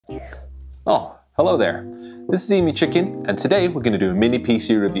Oh, hello there. This is EMULATION, and today we're going to do a mini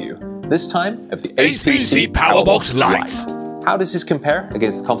PC review. This time of the AcePC PowerBox Lite. How does this compare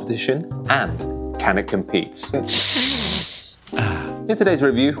against the competition, and can it compete? In today's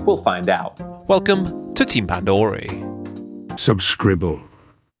review, we'll find out. Welcome to Team Pandora. Subscribble.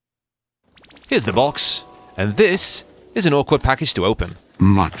 Here's the box, and this is an awkward package to open.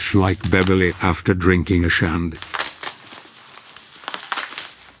 Much like Beverly after drinking a shand.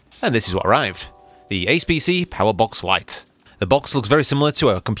 And this is what arrived. The AcePC PowerBox Lite. The box looks very similar to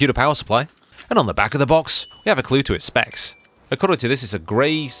a computer power supply, and on the back of the box, we have a clue to its specs. According to this, it's a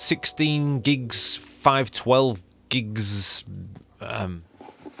grey 16 gigs, 512 gigs...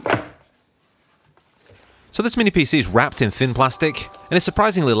 So this mini PC is wrapped in thin plastic, and is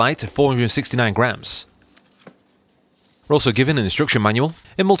surprisingly light at 469 grams. We're also given an instruction manual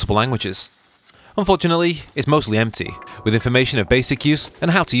in multiple languages. Unfortunately, it's mostly empty, with information of basic use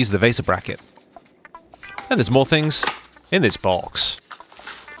and how to use the VESA bracket. And there's more things in this box.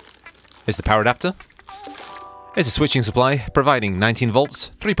 Here's the power adapter. Here's a switching supply providing 19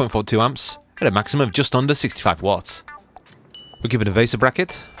 volts, 3.42 amps, at a maximum of just under 65 watts. We're given a VESA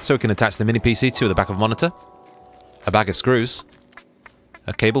bracket, so we can attach the mini PC to the back of a monitor, a bag of screws,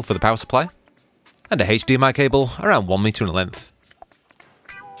 a cable for the power supply, and a HDMI cable around 1 meter in length.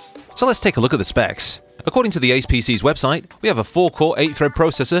 So let's take a look at the specs. According to the AcePC's website, we have a 4-core 8-thread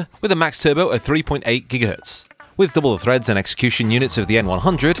processor with a max turbo of 3.8 GHz. With double the threads and execution units of the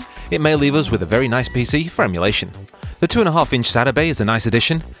N100, it may leave us with a very nice PC for emulation. The 2.5-inch SATA bay is a nice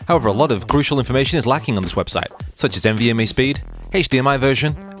addition, however a lot of crucial information is lacking on this website, such as NVMe speed, HDMI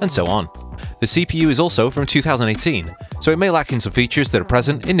version, and so on. The CPU is also from 2018, so it may lack in some features that are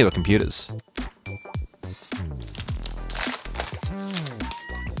present in newer computers.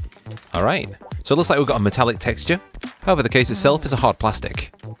 Alright, so it looks like we've got a metallic texture, however the case itself is a hard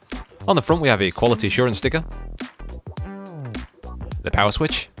plastic. On the front we have a quality assurance sticker, the power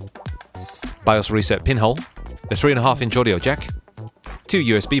switch, BIOS reset pinhole, the 3.5-inch audio jack, 2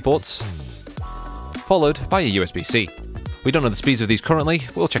 USB ports, followed by a USB-C. We don't know the speeds of these currently,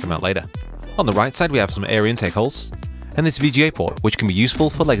 we'll check them out later. On the right side we have some air intake holes, and this VGA port which can be useful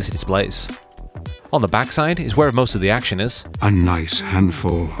for legacy displays. On the back side is where most of the action is. A nice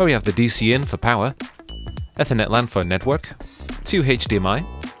handful. Where we have the DC in for power, Ethernet LAN for network, 2 HDMI,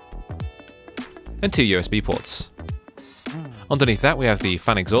 and 2 USB ports. Underneath that we have the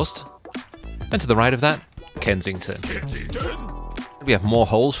fan exhaust, and to the right of that, Kensington. We have more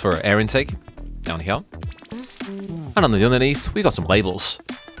holes for air intake, down here. And on the underneath, we got some labels.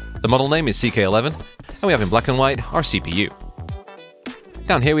 The model name is CK11, and we have in black and white our CPU.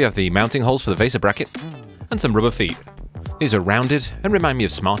 Down here we have the mounting holes for the VESA bracket, and some rubber feet. These are rounded and remind me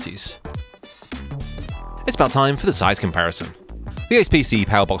of Smarties. It's about time for the size comparison. The AcePC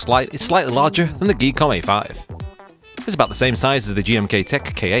PowerBox Lite is slightly larger than the Geekcom A5. It's about the same size as the GMK Tech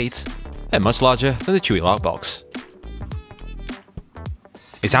K8, and much larger than the Chewy Larkbox.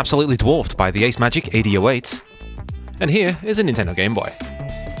 It's absolutely dwarfed by the Ace Magic AD08, and here is a Nintendo Game Boy.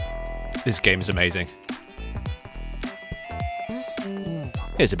 This game is amazing.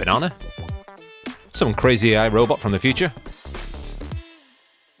 Here's a banana, some crazy AI robot from the future,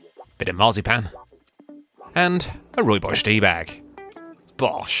 bit of marzipan, and a Rooibos tea bag.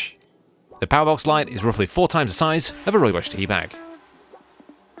 Bosh! The PowerBox Lite is roughly 4 times the size of a Rooibos tea bag.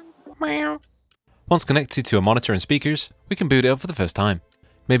 Once connected to a monitor and speakers, we can boot it up for the first time.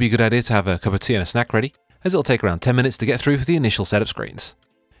 Maybe a good idea to have a cup of tea and a snack ready, as it'll take around 10 minutes to get through the initial setup screens.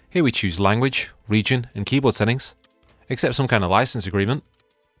 Here we choose language, region, and keyboard settings, accept some kind of license agreement,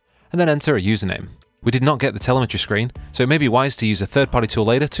 and then enter a username. We did not get the telemetry screen, so it may be wise to use a third-party tool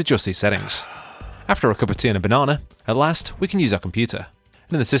later to adjust these settings. After a cup of tea and a banana, at last we can use our computer.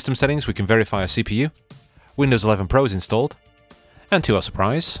 And in the system settings we can verify our CPU, Windows 11 Pro is installed, and to our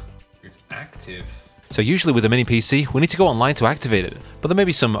surprise, It's active. So usually with a mini PC, we need to go online to activate it, but there may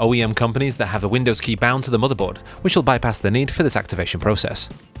be some OEM companies that have the Windows key bound to the motherboard, which will bypass the need for this activation process.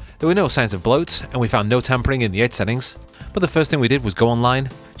 There were no signs of bloat, and we found no tampering in the edge settings, but the first thing we did was go online,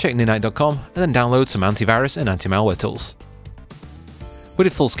 check ninite.com, and then download some antivirus and anti-malware tools. We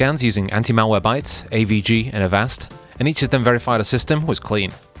did full scans using Anti-Malwarebytes, AVG, and Avast, and each of them verified our system was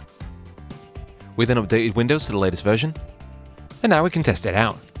clean. We then updated Windows to the latest version, and now we can test it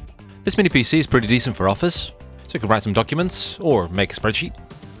out. This mini PC is pretty decent for office, so we can write some documents, or make a spreadsheet.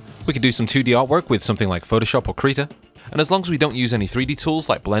 We can do some 2D artwork with something like Photoshop or Krita, and as long as we don't use any 3D tools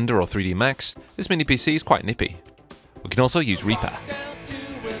like Blender or 3D Max, this mini PC is quite nippy. We can also use Reaper.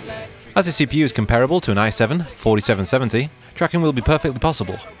 As the CPU is comparable to an i7-4770, tracking will be perfectly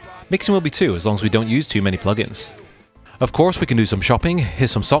possible. Mixing will be too, as long as we don't use too many plugins. Of course, we can do some shopping,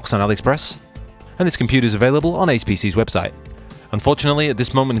 here's some socks on AliExpress, and this computer is available on AcePC's website. Unfortunately, at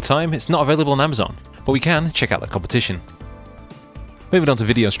this moment in time, it's not available on Amazon, but we can check out the competition. Moving on to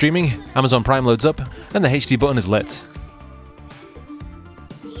video streaming, Amazon Prime loads up, and the HD button is lit.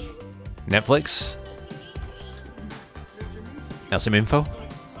 Netflix. Now some info.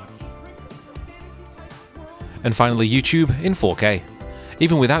 And finally YouTube in 4K.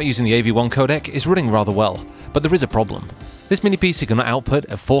 Even without using the AV1 codec, it's running rather well, but there is a problem. This mini PC cannot output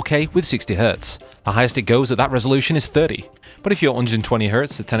at 4K with 60Hz. The highest it goes at that resolution is 30, but if you're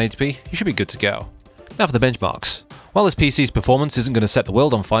 120Hz at 1080p, you should be good to go. Now for the benchmarks. While this PC's performance isn't going to set the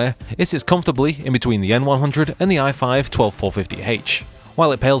world on fire, it sits comfortably in between the N100 and the i5-12450H.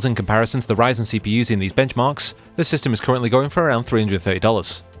 While it pales in comparison to the Ryzen CPUs in these benchmarks, this system is currently going for around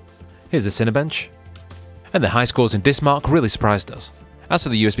 $330. Here's the Cinebench. And the high scores in Dismark really surprised us. As for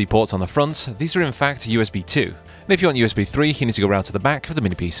the USB ports on the front, these are in fact USB 2, and if you want USB 3, you need to go round to the back of the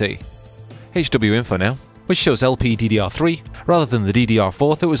mini PC. HW info now, which shows LPDDR3 rather than the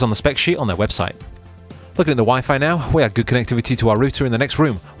DDR4 that was on the spec sheet on their website. Looking at the Wi-Fi now, we had good connectivity to our router in the next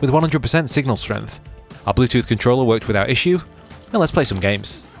room with 100% signal strength. Our Bluetooth controller worked without issue, and let's play some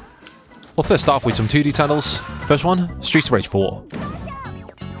games. We'll first start off with some 2D titles. First one, Streets of Rage 4.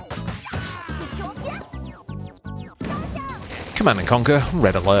 Command & Conquer,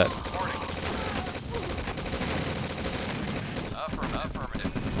 Red Alert.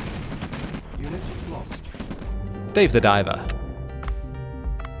 Dave the Diver.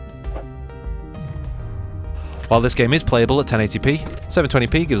 While this game is playable at 1080p,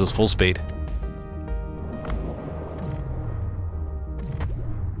 720p gives us full speed.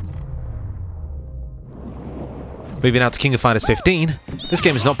 Moving out to King of Fighters 15, this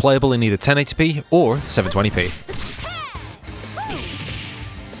game is not playable in either 1080p or 720p.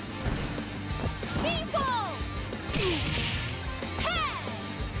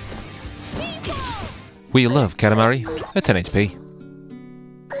 We love Katamari at 1080p.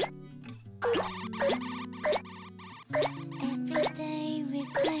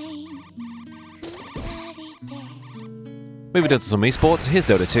 Moving on to some esports, here's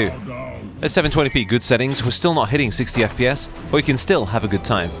Dota 2. At 720p good settings, we're still not hitting 60 FPS, but we can still have a good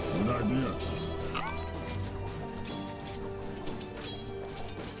time.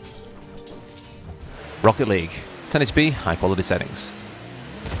 Rocket League, 1080p, high quality settings.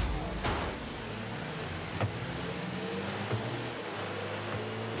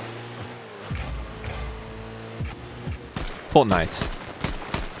 Fortnite.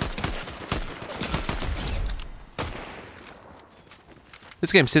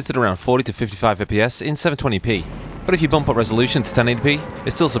 This game sits at around 40 to 55 FPS in 720p, but if you bump up resolution to 1080p,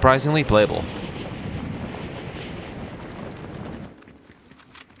 it's still surprisingly playable.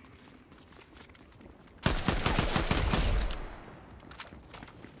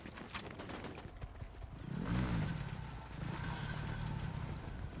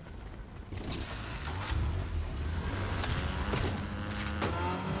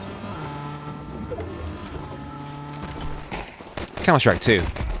 Counter-Strike 2.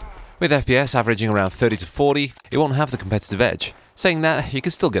 With FPS averaging around 30 to 40, it won't have the competitive edge. Saying that, you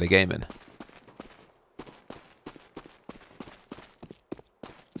can still get a game in.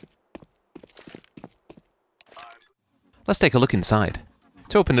 Let's take a look inside.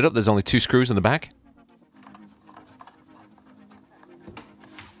 To open it up, there's only 2 screws in the back.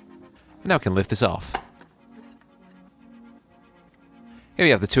 And now I can lift this off. Here we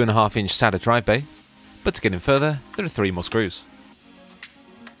have the 2.5-inch SATA drive bay, but to get in further, there are 3 more screws.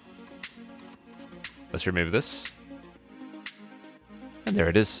 Let's remove this. And there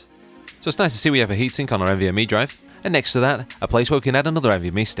it is. So it's nice to see we have a heatsink on our NVMe drive, and next to that, a place where we can add another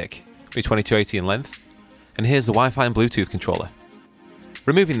NVMe stick, be 2280 in length, and here's the Wi-Fi and Bluetooth controller.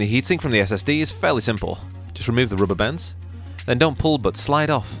 Removing the heatsink from the SSD is fairly simple. Just remove the rubber bands, then don't pull but slide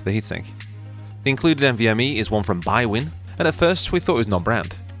off the heatsink. The included NVMe is one from Bywin, and at first we thought it was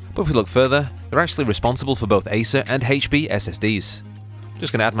non-brand, but if we look further, they're actually responsible for both Acer and HP SSDs.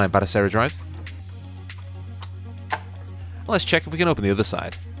 Just going to add my Batocera drive. Let's check if we can open the other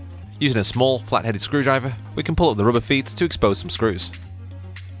side. Using a small, flat-headed screwdriver, we can pull up the rubber feet to expose some screws.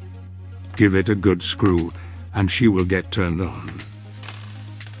 Give it a good screw, and she will get turned on.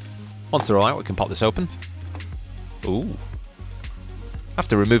 Once they're all out, we can pop this open. Ooh.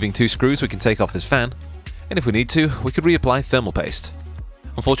 After removing 2 screws, we can take off this fan, and if we need to, we could reapply thermal paste.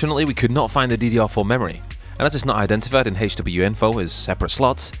 Unfortunately, we could not find the DDR4 memory, and as it's not identified in HW info as separate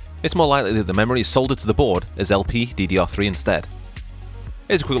slots, it's more likely that the memory is soldered to the board as LPDDR3 instead.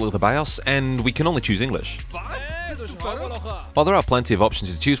 Here's a quick look at the BIOS, and we can only choose English. While there are plenty of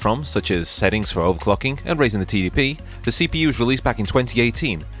options to choose from, such as settings for overclocking and raising the TDP, the CPU was released back in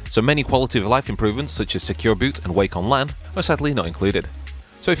 2018, so many quality of life improvements such as secure boot and wake on LAN are sadly not included.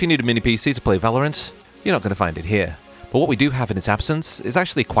 So if you need a mini PC to play Valorant, you're not going to find it here. But what we do have in its absence is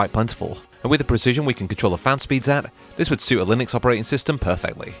actually quite plentiful, and with the precision we can control the fan speeds at, this would suit a Linux operating system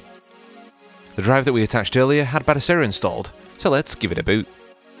perfectly. The drive that we attached earlier had Batocera installed, so let's give it a boot.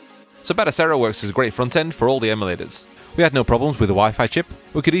 So Batocera works as a great front end for all the emulators. We had no problems with the Wi-Fi chip,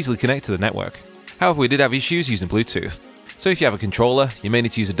 we could easily connect to the network. However, we did have issues using Bluetooth, so if you have a controller, you may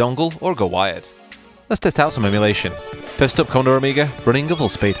need to use a dongle or go wired. Let's test out some emulation. First up, Condor Amiga, running at full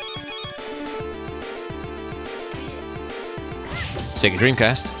speed. Sega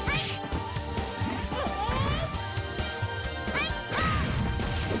Dreamcast.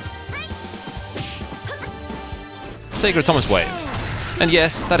 Sega Thomas Wave. And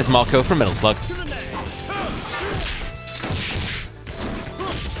yes, that is Marco from Metal Slug.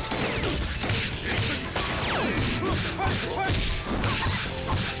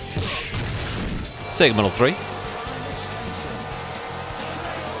 Sega Model 3.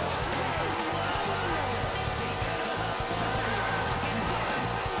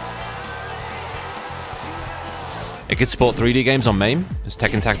 It could support 3D games on MAME, as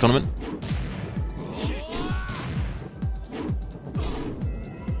Tekken Tag Tournament.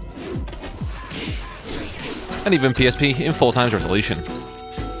 And even PSP in 4x resolution.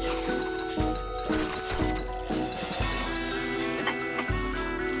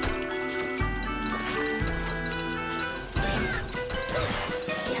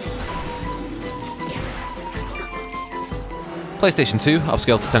 PlayStation 2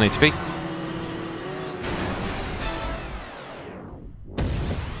 upscaled to 1080p.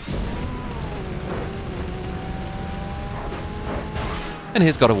 And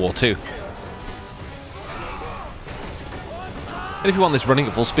here's God of War 2. And if you want this running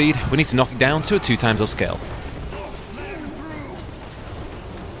at full speed, we need to knock it down to a 2x upscale.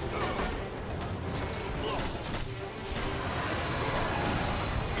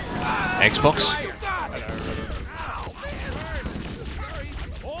 Xbox.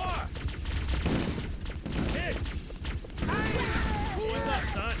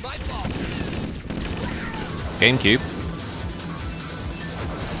 GameCube.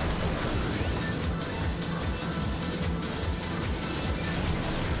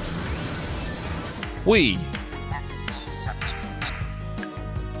 Wii.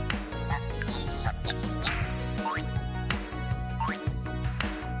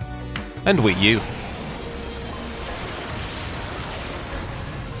 And Wii U.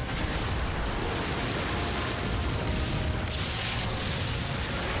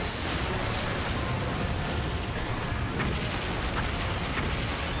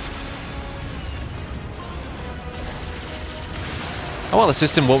 And while the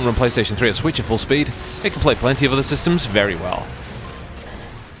system won't run PlayStation 3 or Switch at full speed, it can play plenty of other systems very well.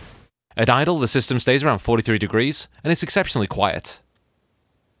 At idle, the system stays around 43 degrees and is exceptionally quiet,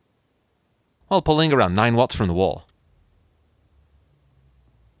 while pulling around 9 watts from the wall.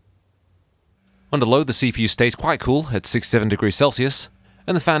 Under load, the CPU stays quite cool at 67 degrees Celsius,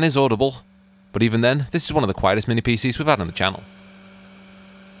 and the fan is audible, but even then, this is one of the quietest mini PCs we've had on the channel.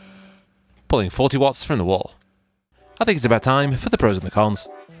 Pulling 40 watts from the wall. I think it's about time for the pros and the cons.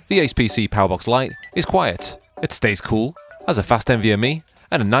 The AcePC PowerBox Lite is quiet, it stays cool, has a fast NVMe,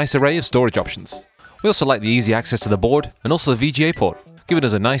 and a nice array of storage options. We also like the easy access to the board and also the VGA port, giving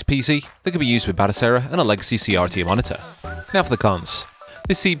us a nice PC that can be used with Batocera and a legacy CRT monitor. Now for the cons.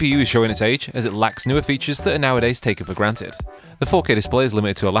 This CPU is showing its age as it lacks newer features that are nowadays taken for granted. The 4K display is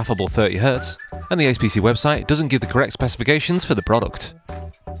limited to a laughable 30Hz, and the AcePC website doesn't give the correct specifications for the product.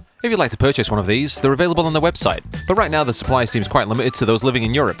 If you'd like to purchase one of these, they're available on their website, but right now the supply seems quite limited to those living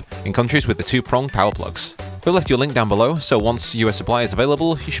in Europe, in countries with the 2-prong power plugs. We've left you a link down below, so once US supply is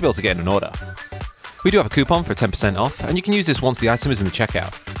available, you should be able to get an order. We do have a coupon for 10% off, and you can use this once the item is in the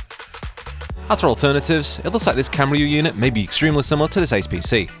checkout. As for alternatives, it looks like this camera unit may be extremely similar to this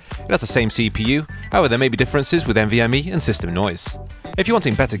AcePC. It has the same CPU, however there may be differences with NVMe and system noise. If you're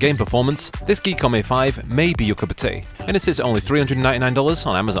wanting better game performance, this Geekom A5 may be your cup of tea, and it sits at only $399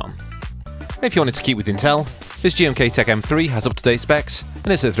 on Amazon. And if you wanted to keep with Intel, this GMK Tech M3 has up-to-date specs,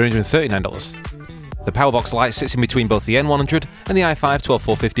 and it's at $339. The PowerBox Lite sits in between both the N100 and the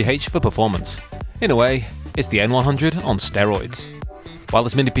i5-12450H for performance. In a way, it's the N100 on steroids. While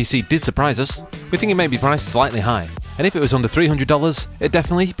this mini PC did surprise us, we think it may be priced slightly high, and if it was under $300, it'd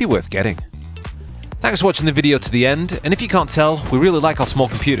definitely be worth getting. Thanks for watching the video to the end, and if you can't tell, we really like our small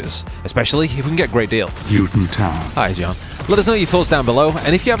computers, especially if we can get a great deal. Newton Town. Hi John. Let us know your thoughts down below,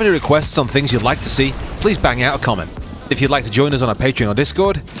 and if you have any requests on things you'd like to see, please bang out a comment. If you'd like to join us on our Patreon or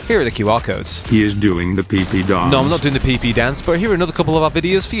Discord, here are the QR codes. He is doing the pee-pee dance. No, I'm not doing the PP dance, but here are another couple of our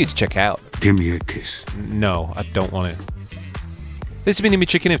videos for you to check out. Give me a kiss. No, I don't want to. This has been Me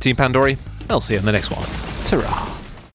Chicken of Team Pandora. I'll see you in the next one. Ta-ra.